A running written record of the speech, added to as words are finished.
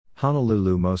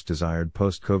Honolulu most desired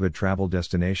post-COVID travel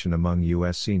destination among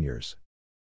U.S. seniors.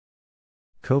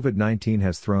 COVID-19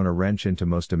 has thrown a wrench into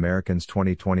most Americans'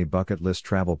 2020 bucket list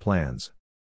travel plans.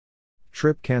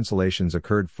 Trip cancellations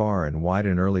occurred far and wide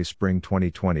in early spring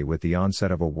 2020 with the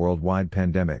onset of a worldwide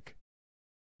pandemic.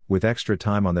 With extra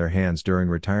time on their hands during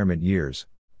retirement years,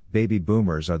 baby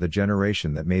boomers are the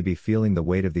generation that may be feeling the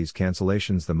weight of these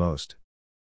cancellations the most.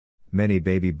 Many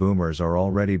baby boomers are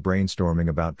already brainstorming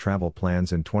about travel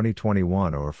plans in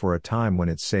 2021 or for a time when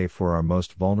it's safe for our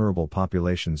most vulnerable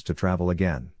populations to travel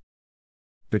again.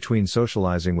 Between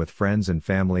socializing with friends and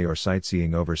family or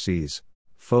sightseeing overseas,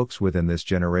 folks within this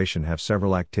generation have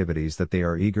several activities that they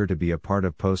are eager to be a part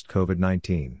of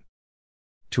post-COVID-19.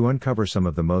 To uncover some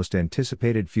of the most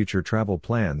anticipated future travel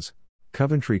plans,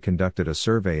 Coventry conducted a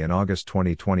survey in August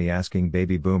 2020 asking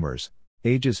baby boomers,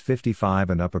 ages 55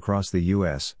 and up across the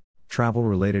U.S.,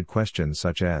 travel-related questions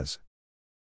such as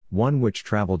 1. Which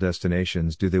travel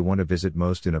destinations do they want to visit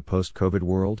most in a post-COVID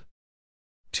world?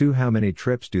 2. How many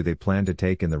trips do they plan to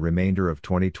take in the remainder of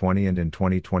 2020 and in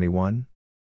 2021?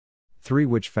 3.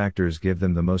 Which factors give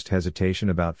them the most hesitation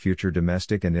about future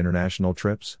domestic and international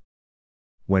trips?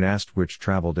 When asked which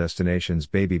travel destinations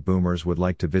baby boomers would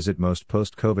like to visit most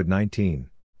post-COVID-19,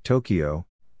 Tokyo,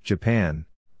 Japan,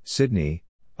 Sydney,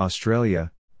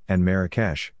 Australia, and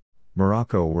Marrakesh,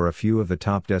 Morocco were a few of the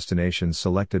top destinations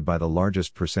selected by the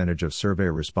largest percentage of survey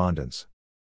respondents.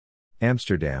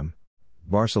 Amsterdam,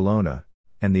 Barcelona,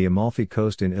 and the Amalfi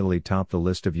Coast in Italy topped the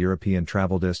list of European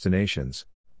travel destinations,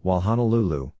 while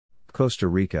Honolulu, Costa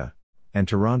Rica, and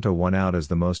Toronto won out as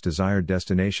the most desired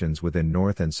destinations within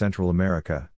North and Central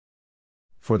America.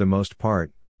 For the most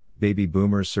part, baby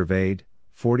boomers surveyed,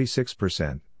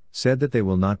 46%, said that they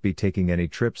will not be taking any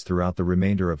trips throughout the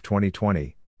remainder of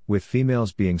 2020, with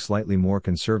females being slightly more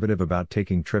conservative about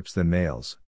taking trips than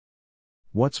males.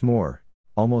 What's more,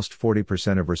 almost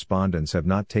 40% of respondents have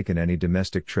not taken any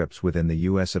domestic trips within the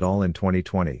U.S. at all in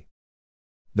 2020.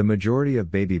 The majority of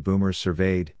baby boomers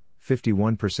surveyed,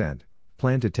 51%,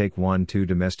 plan to take 1-2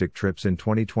 domestic trips in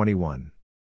 2021.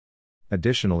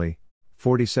 Additionally,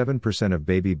 47% of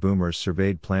baby boomers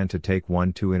surveyed plan to take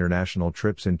 1-2 international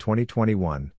trips in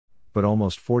 2021, but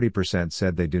almost 40%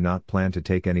 said they do not plan to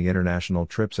take any international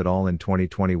trips at all in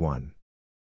 2021.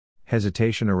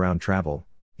 Hesitation around travel,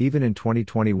 even in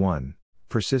 2021,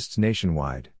 persists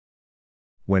nationwide.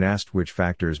 When asked which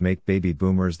factors make baby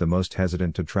boomers the most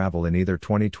hesitant to travel in either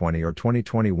 2020 or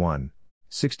 2021,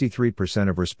 63%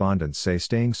 of respondents say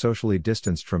staying socially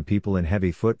distanced from people in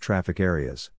heavy foot traffic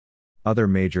areas. Other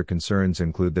major concerns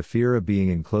include the fear of being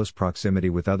in close proximity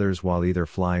with others while either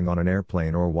flying on an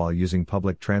airplane or while using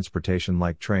public transportation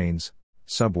like trains,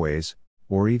 subways,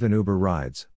 or even Uber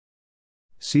rides.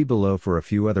 See below for a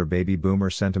few other baby boomer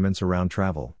sentiments around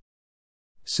travel.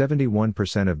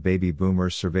 71% of baby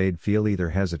boomers surveyed feel either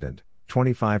hesitant,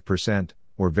 25%,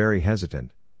 or very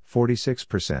hesitant,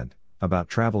 46%, about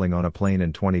traveling on a plane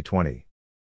in 2020.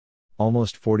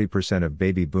 Almost 40% of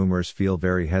baby boomers feel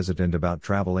very hesitant about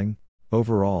traveling,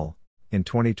 overall, in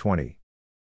 2020.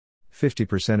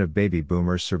 50% of baby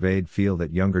boomers surveyed feel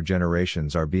that younger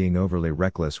generations are being overly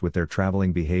reckless with their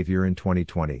traveling behavior in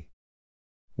 2020.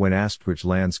 When asked which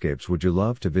landscapes would you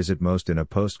love to visit most in a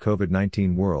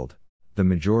post-COVID-19 world, the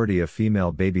majority of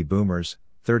female baby boomers,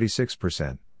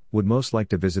 36%, would most like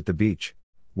to visit the beach,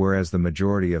 whereas the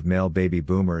majority of male baby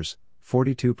boomers,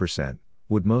 42%,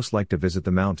 would most like to visit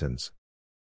the mountains.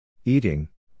 Eating,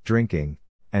 drinking,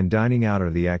 and dining out are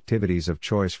the activities of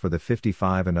choice for the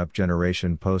 55 and up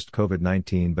generation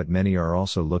post-COVID-19, but many are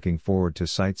also looking forward to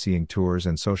sightseeing tours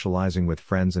and socializing with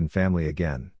friends and family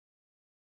again.